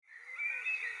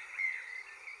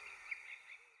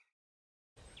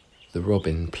The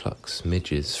robin plucks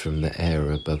midges from the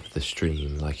air above the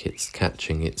stream like it's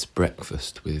catching its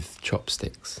breakfast with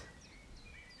chopsticks.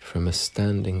 From a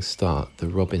standing start, the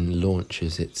robin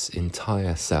launches its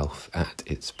entire self at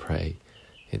its prey,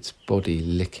 its body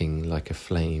licking like a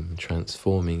flame,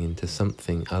 transforming into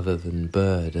something other than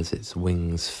bird as its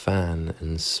wings fan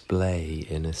and splay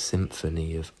in a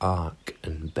symphony of arc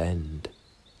and bend.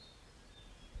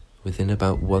 Within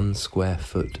about 1 square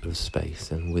foot of space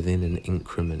and within an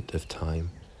increment of time,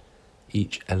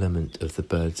 each element of the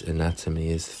bird's anatomy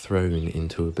is thrown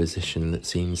into a position that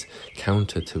seems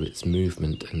counter to its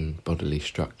movement and bodily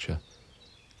structure,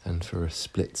 and for a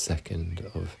split second,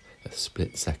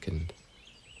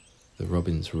 the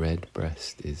robin's red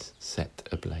breast is set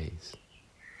ablaze.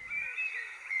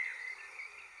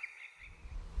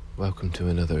 Welcome to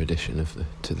another edition of the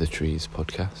To the Trees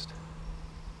podcast.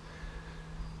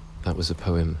 That was a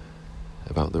poem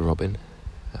about the robin.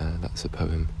 That's a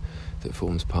poem that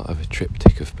forms part of a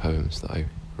triptych of poems that I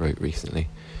wrote recently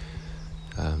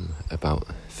about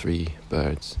 3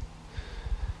 birds.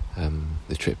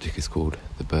 The triptych is called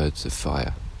The Birds of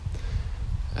Fire,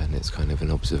 and it's kind of an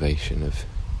observation of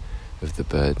the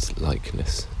bird's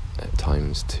likeness at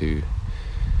times to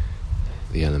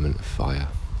the element of fire.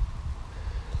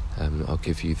 I'll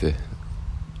give you the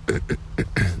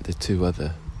the 2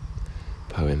 other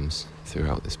poems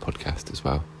throughout this podcast as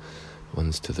well.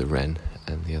 One's to the wren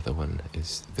and the other one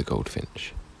is the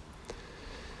goldfinch.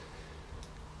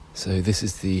 So this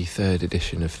is the 3rd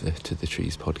edition of the To the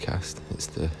Trees podcast. It's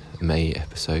the May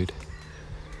episode.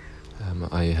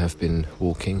 I have been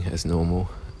walking as normal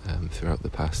throughout the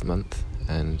past month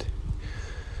and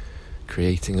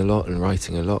creating a lot and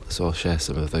writing a lot, so I'll share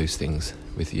some of those things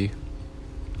with you.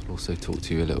 I'll also talk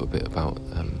to you a little bit about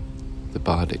the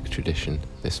bardic tradition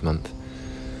this month.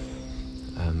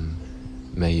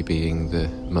 May being the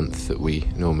month that we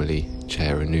normally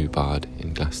chair a new bard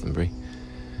in Glastonbury.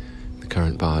 The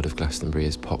current bard of Glastonbury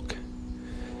is Pock.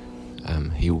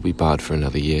 He will be bard for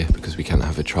another year because we can't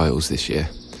have a trials this year.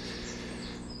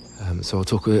 So I'll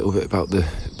talk a little bit about the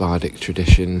bardic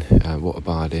tradition, what a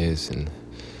bard is and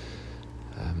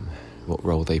what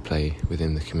role they play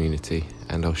within the community,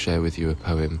 and I'll share with you a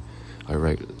poem I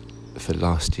wrote for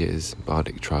last year's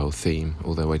bardic trial theme.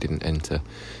 Although I didn't enter,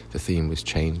 the theme was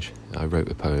change. I wrote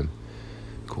a poem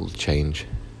called Change,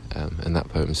 and that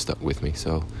poem stuck with me,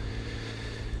 so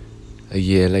a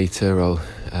year later I'll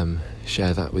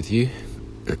share that with you.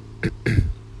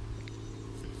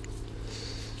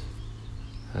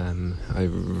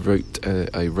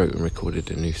 I wrote and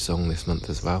recorded a new song this month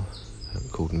as well,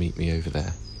 called Meet Me Over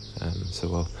There,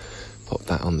 so I'll pop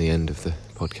that on the end of the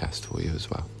podcast for you as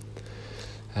well.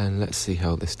 And let's see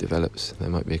how this develops. There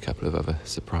might be a couple of other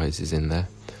surprises in there.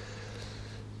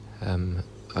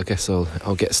 I guess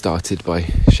I'll get started by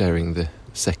sharing the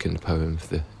 2nd poem of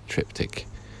the triptych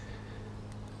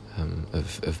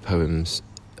of poems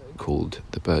called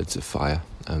The Birds of Fire.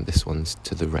 This one's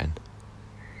to the wren.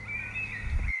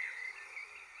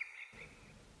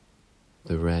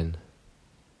 The wren,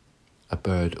 a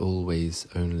bird always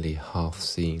only half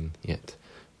seen, yet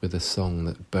with a song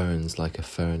that burns like a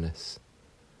furnace.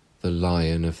 The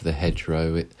lion of the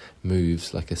hedgerow, it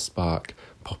moves like a spark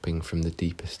popping from the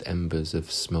deepest embers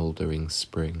of smouldering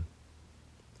spring.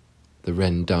 The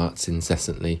wren darts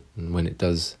incessantly, and when it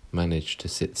does manage to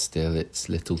sit still, its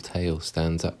little tail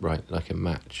stands upright like a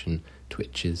match and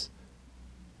twitches,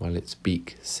 while its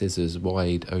beak scissors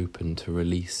wide open to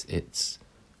release its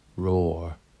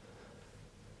roar.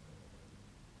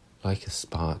 Like a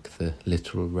spark, the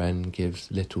little wren gives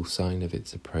little sign of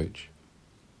its approach.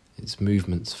 Its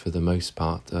movements, for the most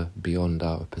part, are beyond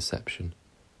our perception,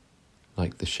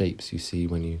 like the shapes you see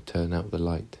when you turn out the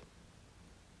light,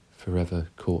 forever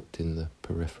caught in the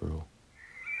peripheral.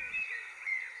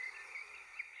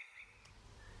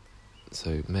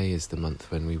 So May is the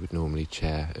month when we would normally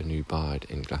chair a new bard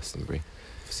in Glastonbury.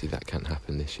 Obviously that can't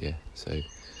happen this year, so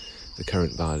the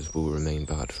current bard will remain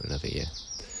bard for another year.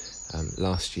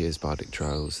 Last year's bardic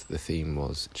trials, the theme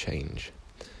was change,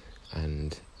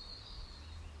 and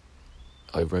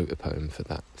I wrote a poem for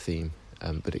that theme,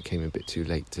 but it came a bit too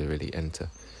late to really enter.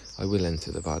 I will enter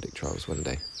the bardic trials one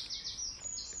day.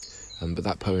 But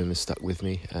that poem has stuck with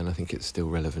me, and I think it's still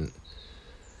relevant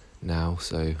now,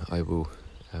 so I will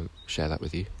share that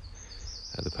with you.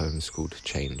 The poem's called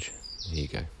Change. Here you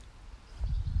go.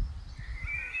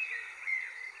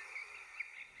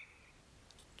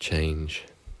 Change.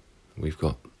 We've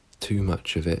got too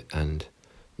much of it and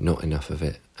not enough of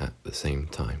it at the same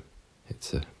time.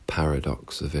 It's a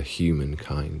paradox of a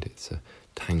humankind. It's a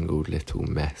tangled little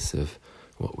mess of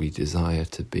what we desire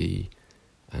to be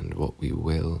and what we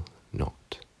will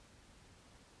not.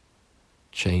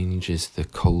 Change is the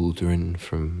cauldron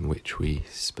from which we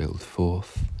spilled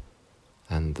forth,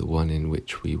 and the one in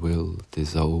which we will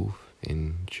dissolve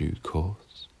in due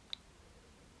course.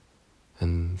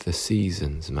 And the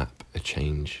seasons map a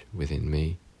change within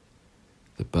me.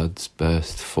 The buds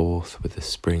burst forth with the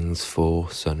spring's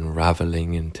force,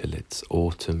 unravelling until it's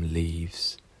autumn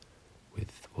leaves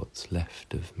with what's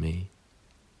left of me.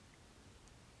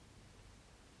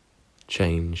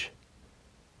 Change,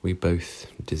 we both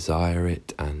desire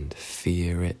it and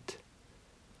fear it,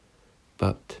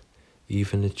 but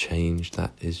even a change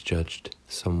that is judged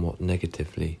somewhat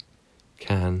negatively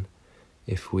can,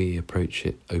 if we approach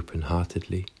it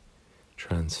open-heartedly,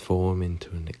 transform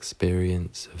into an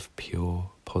experience of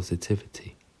pure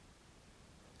positivity,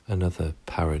 another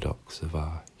paradox of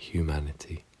our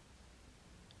humanity.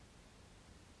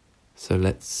 So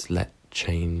let's let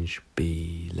change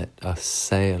be, let us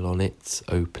sail on its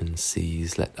open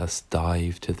seas, let us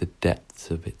dive to the depths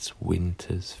of its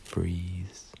winter's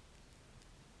freeze,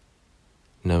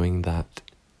 knowing that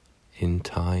in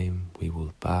time we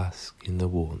will bask in the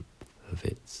warmth of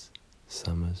its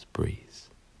summer's breeze.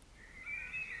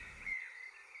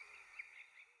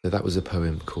 So that was a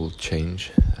poem called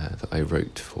Change that I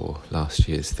wrote for last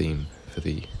year's theme for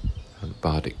the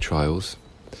Bardic Trials.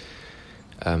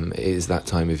 It is that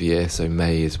time of year, so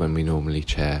May is when we normally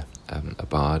chair a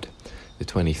bard. The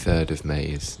 23rd of May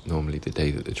is normally the day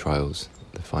that the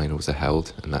finals are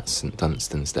held, and that's St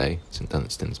Dunstan's Day, St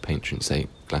Dunstan's patron saint,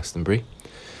 Glastonbury.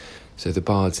 So the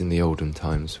bards in the olden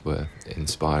times were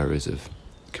inspirers of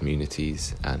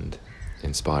communities and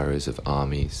inspirers of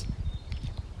armies.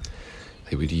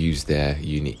 They would use their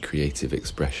unique creative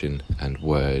expression and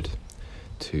word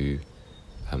to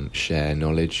share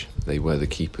knowledge. They were the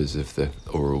keepers of the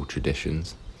oral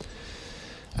traditions,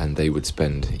 and they would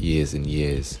spend years and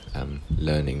years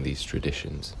learning these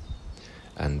traditions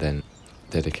and then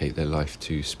dedicate their life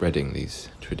to spreading these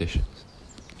traditions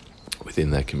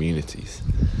within their communities.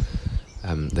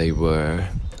 They were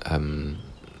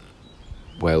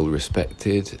well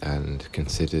respected and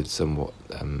considered somewhat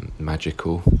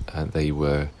magical. They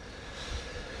were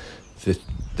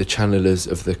the channelers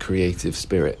of the creative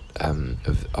spirit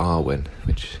of Awen,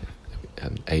 which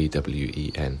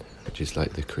A-W-E-N, which is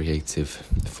like the creative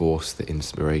force, the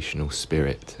inspirational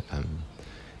spirit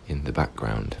in the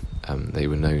background. They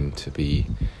were known to be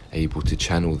able to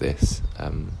channel this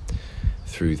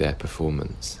through their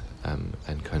performance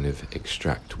and kind of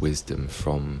extract wisdom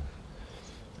from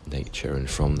nature and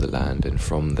from the land and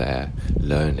from their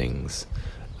learnings,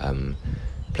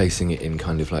 placing it in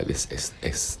kind of like this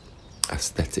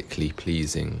aesthetically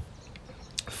pleasing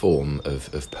form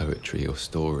of poetry or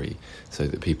story, so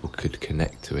that people could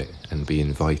connect to it and be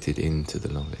invited into the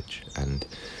knowledge, and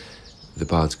the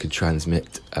bards could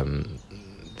transmit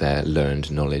their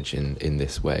learned knowledge in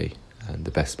this way. And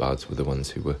the best bards were the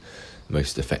ones who were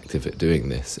most effective at doing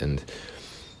this, and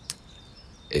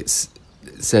it's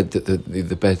said that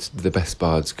the best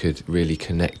bards could really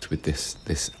connect with this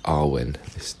Awen,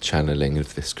 this channeling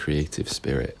of this creative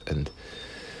spirit. And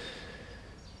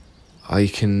I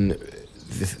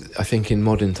think in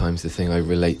modern times the thing I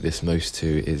relate this most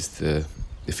to is the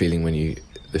feeling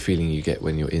you get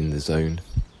when you're in the zone.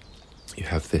 You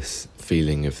have this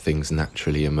feeling of things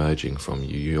naturally emerging from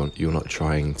you. You're not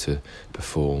trying to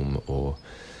perform or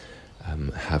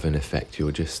have an effect.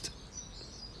 You're just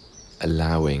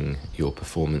allowing your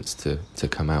performance to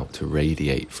come out, to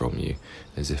radiate from you,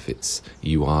 as if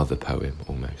you are the poem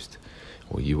almost,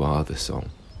 or you are the song.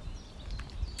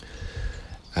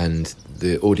 And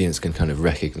the audience can kind of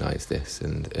recognise this,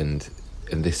 and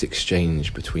this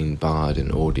exchange between bard and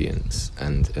audience,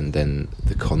 and then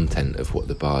the content of what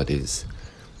the bard is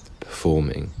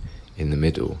performing in the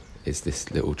middle is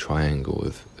this little triangle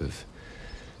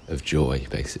of joy,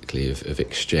 basically, of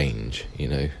exchange,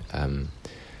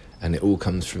 and it all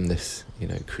comes from this,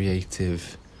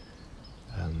 creative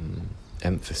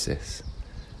emphasis.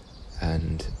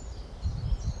 And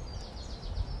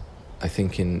I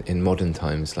think in modern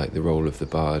times, like the role of the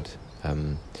bard,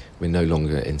 we're no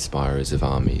longer inspirers of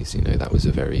armies. That was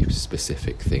a very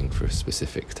specific thing for a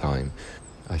specific time.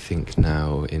 I think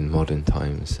now in modern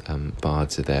times,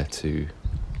 bards are there to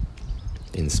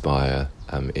inspire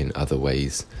in other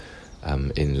ways,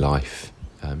 in life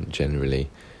generally,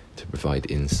 to provide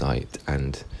insight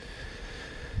and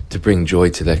to bring joy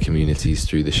to their communities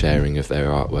through the sharing of their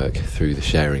artwork, through the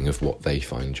sharing of what they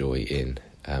find joy in.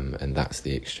 And that's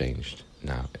the exchange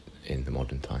now in the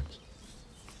modern times.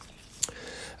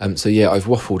 So yeah, I've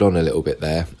waffled on a little bit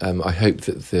there. I hope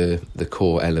that the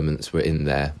core elements were in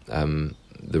there.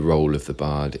 The role of the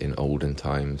bard in olden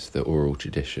times, the oral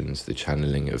traditions, the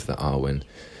channeling of the Awen,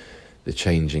 the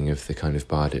changing of the kind of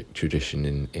bardic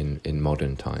tradition in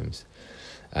modern times.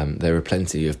 There are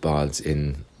plenty of bards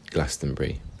in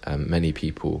Glastonbury. Many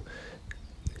people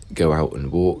go out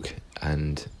and walk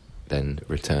and then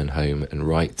return home and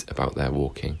write about their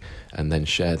walking and then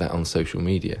share that on social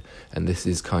media. And this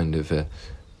is kind of a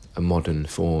modern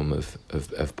form of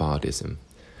bardism.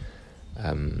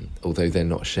 Although they're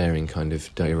not sharing kind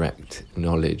of direct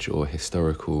knowledge or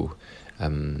historical,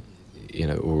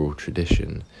 oral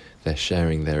tradition, they're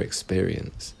sharing their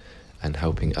experience and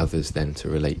helping others then to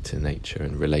relate to nature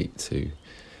and relate to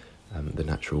the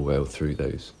natural world through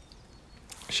those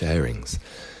sharings.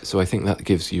 So I think that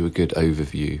gives you a good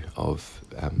overview of,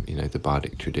 the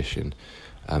bardic tradition.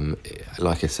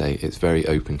 Like I say, it's very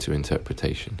open to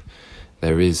interpretation.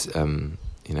 There is,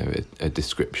 a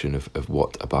description of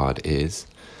what a bard is,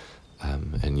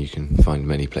 and you can find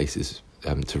many places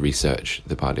to research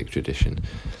the bardic tradition.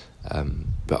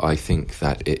 But I think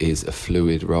that it is a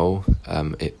fluid role.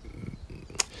 It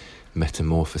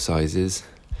metamorphosizes,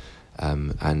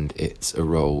 and it's a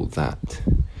role that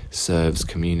serves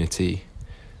community,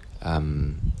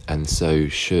 and so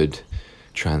should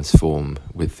transform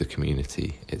with the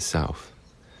community itself.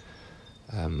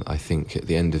 I think at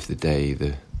the end of the day,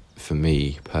 for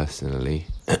me personally,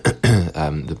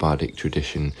 the bardic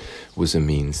tradition was a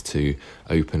means to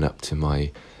open up to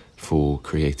my full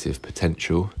creative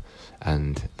potential,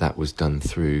 and that was done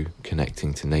through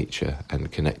connecting to nature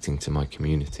and connecting to my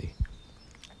community.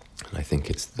 And I think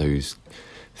it's those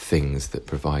things that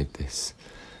provide this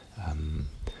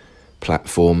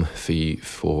platform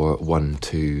for one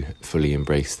to fully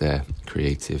embrace their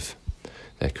creative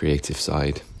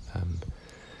side,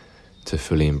 to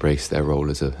fully embrace their role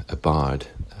as a bard,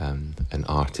 an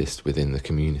artist within the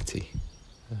community.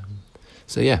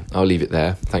 So yeah, I'll leave it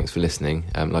there. Thanks for listening.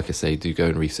 Like I say, do go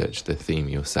and research the theme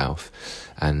yourself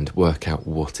and work out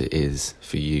what it is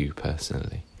for you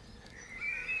personally.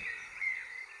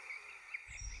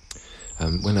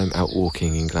 When I'm out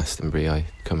walking in Glastonbury, I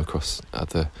come across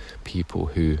other people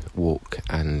who walk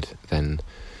and then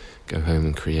go home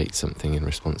and create something in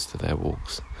response to their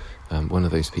walks. One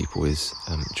of those people is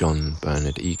John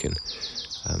Bernard Egan.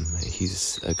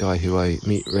 He's a guy who I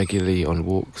meet regularly on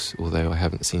walks, although I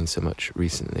haven't seen so much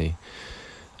recently.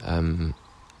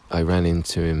 I ran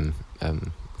into him a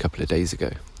couple of days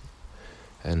ago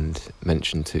and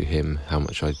mentioned to him how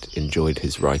much I'd enjoyed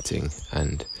his writing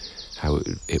and how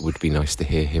it would be nice to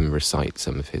hear him recite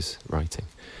some of his writing.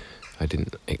 I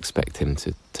didn't expect him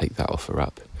to take that offer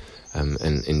up, and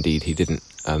indeed he didn't,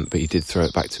 but he did throw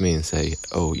it back to me and say,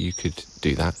 "Oh, you could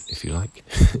do that if you like."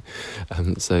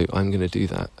 So I'm going to do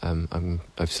that.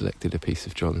 I've selected a piece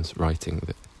of John's writing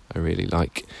that I really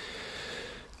like,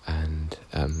 and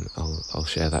I'll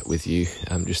share that with you,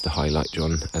 just to highlight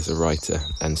John as a writer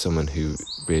and someone who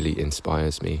really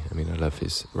inspires me. I mean, I love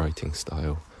his writing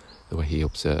style, the way he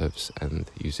observes and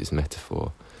uses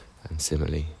metaphor and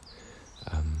simile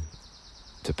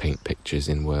to paint pictures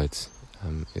in words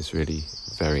is really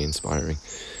very inspiring.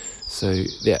 So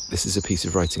yeah, this is a piece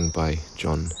of writing by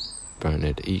John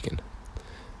Bernard Egan,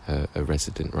 a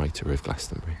resident writer of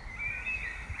Glastonbury.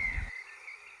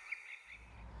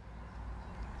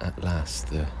 At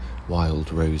last, the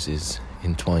wild roses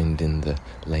entwined in the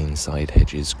lane-side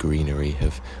hedges' greenery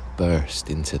have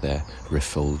burst into their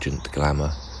refulgent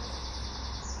glamour.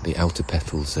 The outer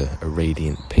petals are a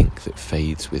radiant pink that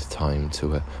fades with time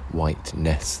to a white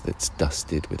nest that's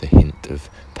dusted with a hint of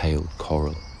pale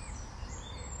coral.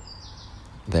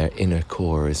 Their inner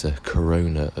core is a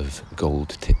corona of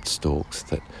gold-tipped stalks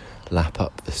that lap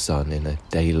up the sun in a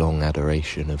day-long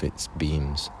adoration of its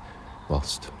beams,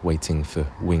 whilst waiting for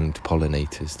winged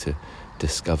pollinators to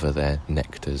discover their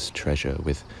nectar's treasure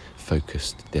with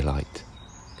focused delight.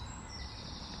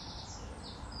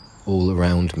 All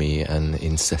around me an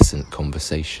incessant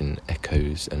conversation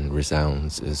echoes and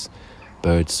resounds as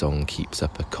birdsong keeps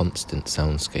up a constant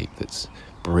soundscape that's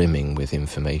brimming with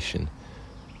information,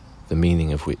 the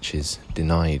meaning of which is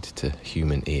denied to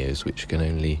human ears, which can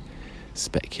only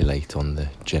speculate on the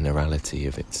generality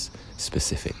of its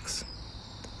specifics.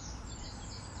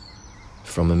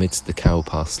 From amidst the cow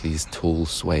parsley's tall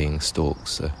swaying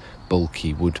stalks, a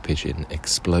bulky wood pigeon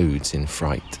explodes in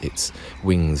fright, its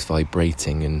wings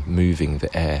vibrating and moving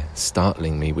the air,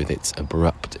 startling me with its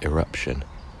abrupt eruption.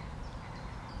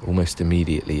 Almost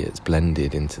immediately it's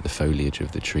blended into the foliage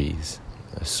of the trees,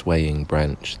 a swaying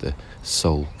branch, the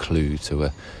sole clue to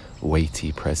a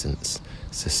weighty presence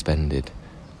suspended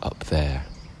up there.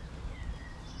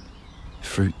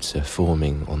 Fruits are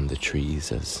forming on the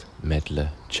trees as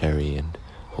medlar, cherry and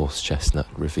horse chestnut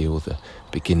reveal the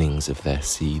beginnings of their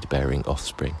seed-bearing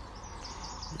offspring.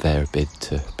 their bid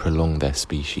to prolong their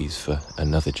species for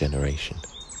another generation.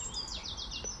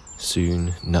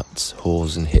 Soon nuts,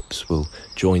 haws and hips will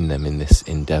join them in this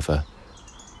endeavour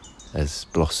as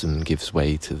blossom gives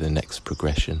way to the next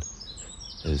progression,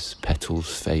 as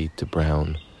petals fade to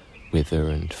brown, wither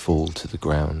and fall to the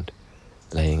ground,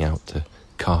 laying out a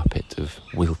carpet of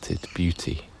wilted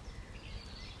beauty,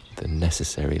 the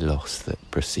necessary loss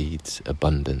that precedes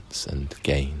abundance and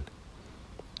gain.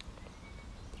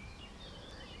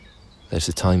 There's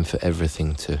a time for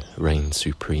everything to reign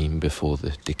supreme before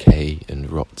the decay and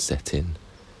rot set in,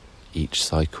 each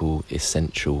cycle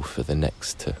essential for the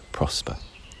next to prosper.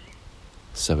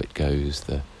 So it goes,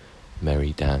 the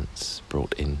merry dance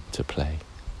brought into play.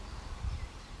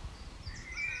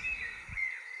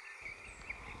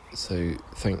 So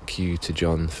thank you to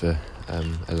John for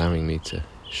allowing me to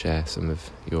share some of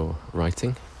your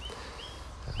writing.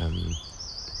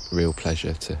 Real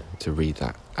pleasure to read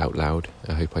that out loud.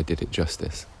 I hope I did it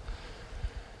justice.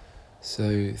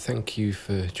 So thank you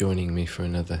for joining me for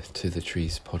another To the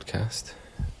Trees podcast.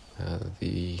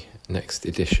 The next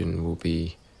edition will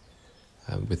be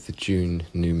with the June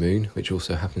new moon, which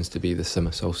also happens to be the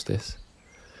summer solstice.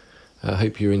 I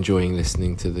hope you're enjoying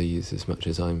listening to these as much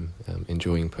as I'm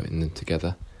enjoying putting them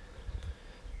together.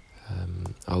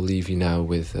 I'll leave you now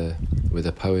with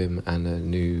a poem and a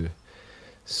new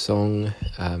song.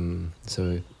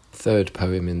 So third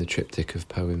poem in the triptych of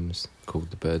poems called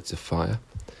The Birds of Fire,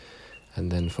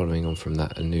 and then following on from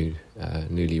that a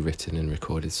newly written and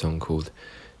recorded song called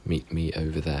Meet Me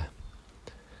Over There.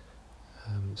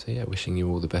 So yeah, wishing you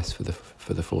all the best for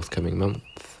the forthcoming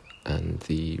month and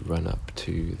the run up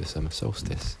to the summer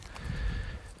solstice.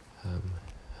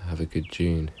 Have a good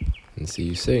June and see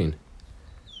you soon.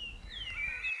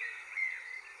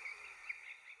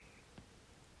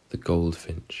 The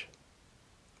Goldfinch.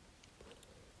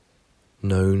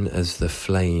 Known as the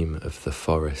flame of the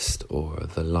forest or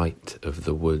the light of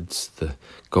the woods, the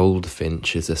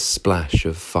goldfinch is a splash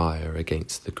of fire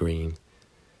against the green.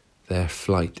 Their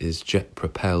flight is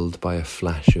jet-propelled by a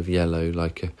flash of yellow,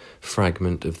 like a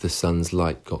fragment of the sun's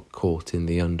light got caught in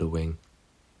the underwing.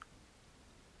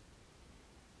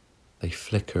 They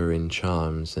flicker in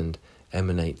charms and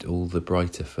emanate all the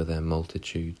brighter for their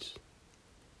multitudes.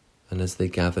 And as they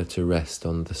gather to rest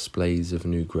on displays of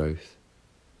new growth,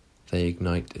 they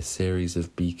ignite a series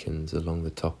of beacons along the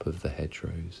top of the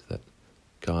hedgerows that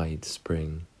guide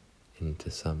spring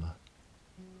into summer.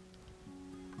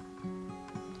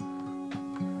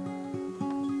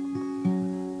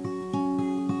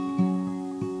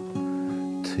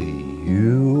 To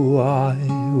you I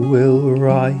will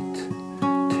write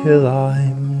till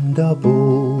I'm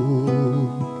doubled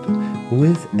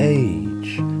with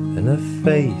age and a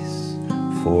face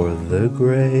for the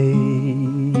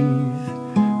grave.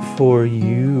 For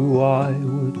you I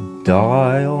would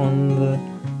die on the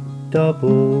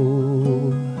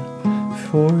double,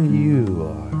 for you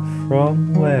are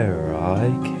from where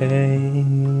I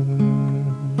came.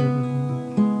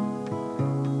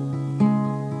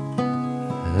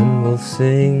 And we'll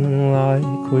sing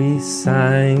like we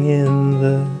sang in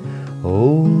the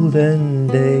olden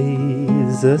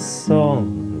days, a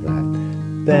song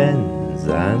that bends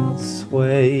and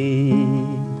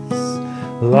sways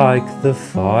like the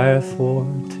fire for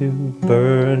to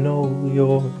burn all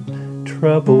your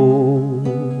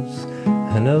troubles,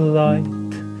 and a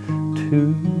light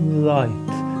to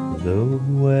light the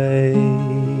way.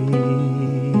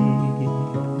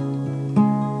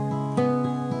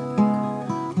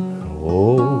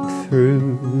 Walk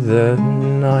through the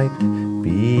night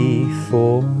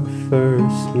before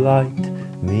first light,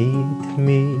 meet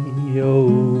me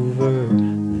over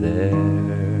there.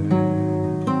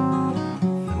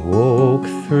 Walk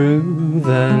through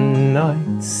the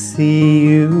night, see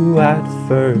you at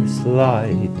first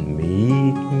light,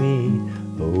 meet me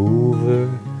over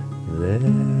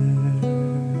there.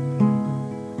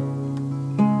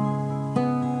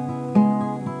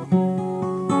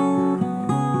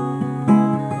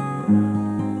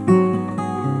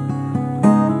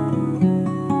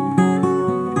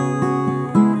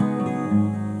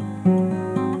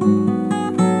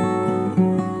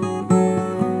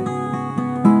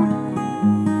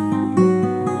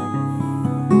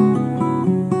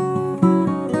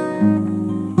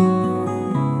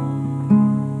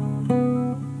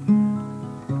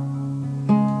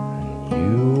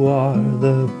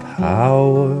 The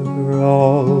power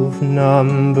of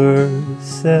number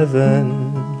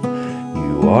 7.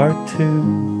 You are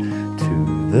 2 to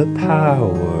the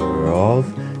power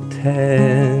of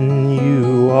 10.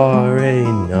 You are a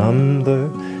number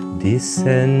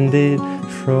descended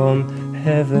from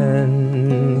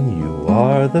heaven. You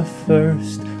are the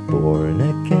first, born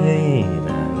again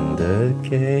and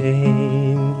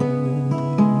again.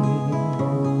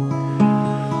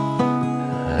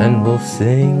 And we'll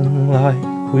sing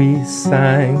like we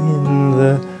sang in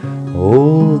the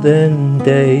olden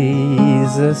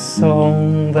days, a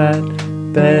song that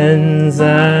bends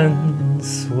and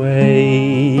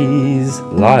sways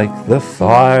like the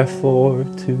fire for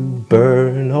to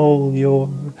burn all your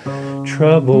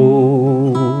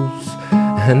troubles,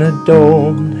 and a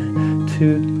dawn to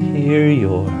hear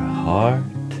your heart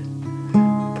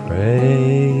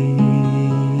pray.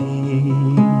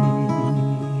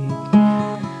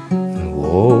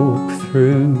 Walk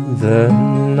through the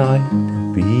night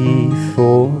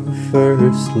before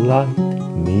first light,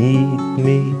 meet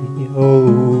me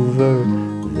over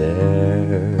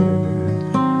there.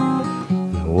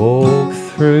 Walk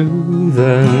through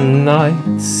the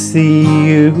night, see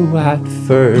you at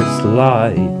first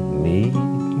light, meet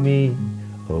me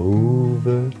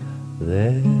over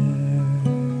there.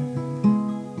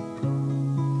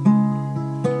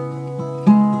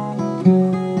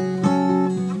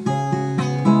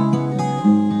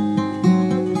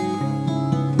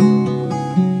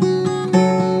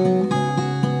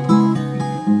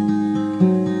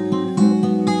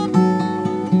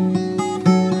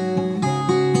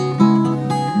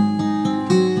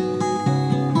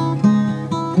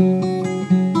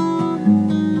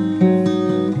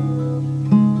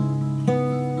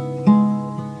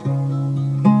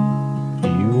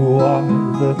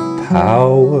 The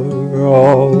power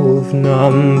of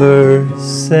number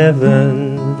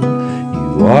 7.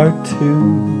 You are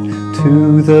 2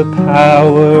 to the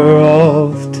power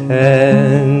of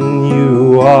 10.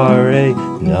 You are a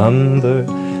number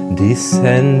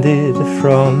descended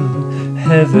from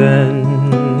heaven.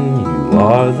 You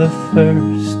are the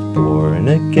first, born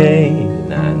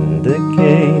again and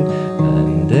again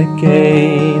and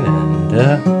again, and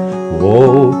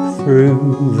walk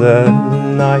through the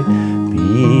night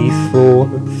before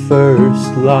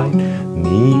first light,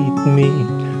 meet me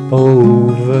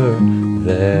over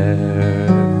there.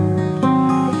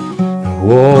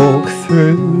 Walk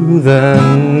through the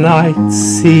night,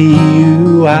 see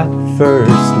you at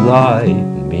first light,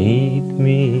 meet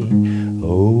me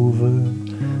over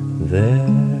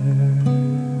there.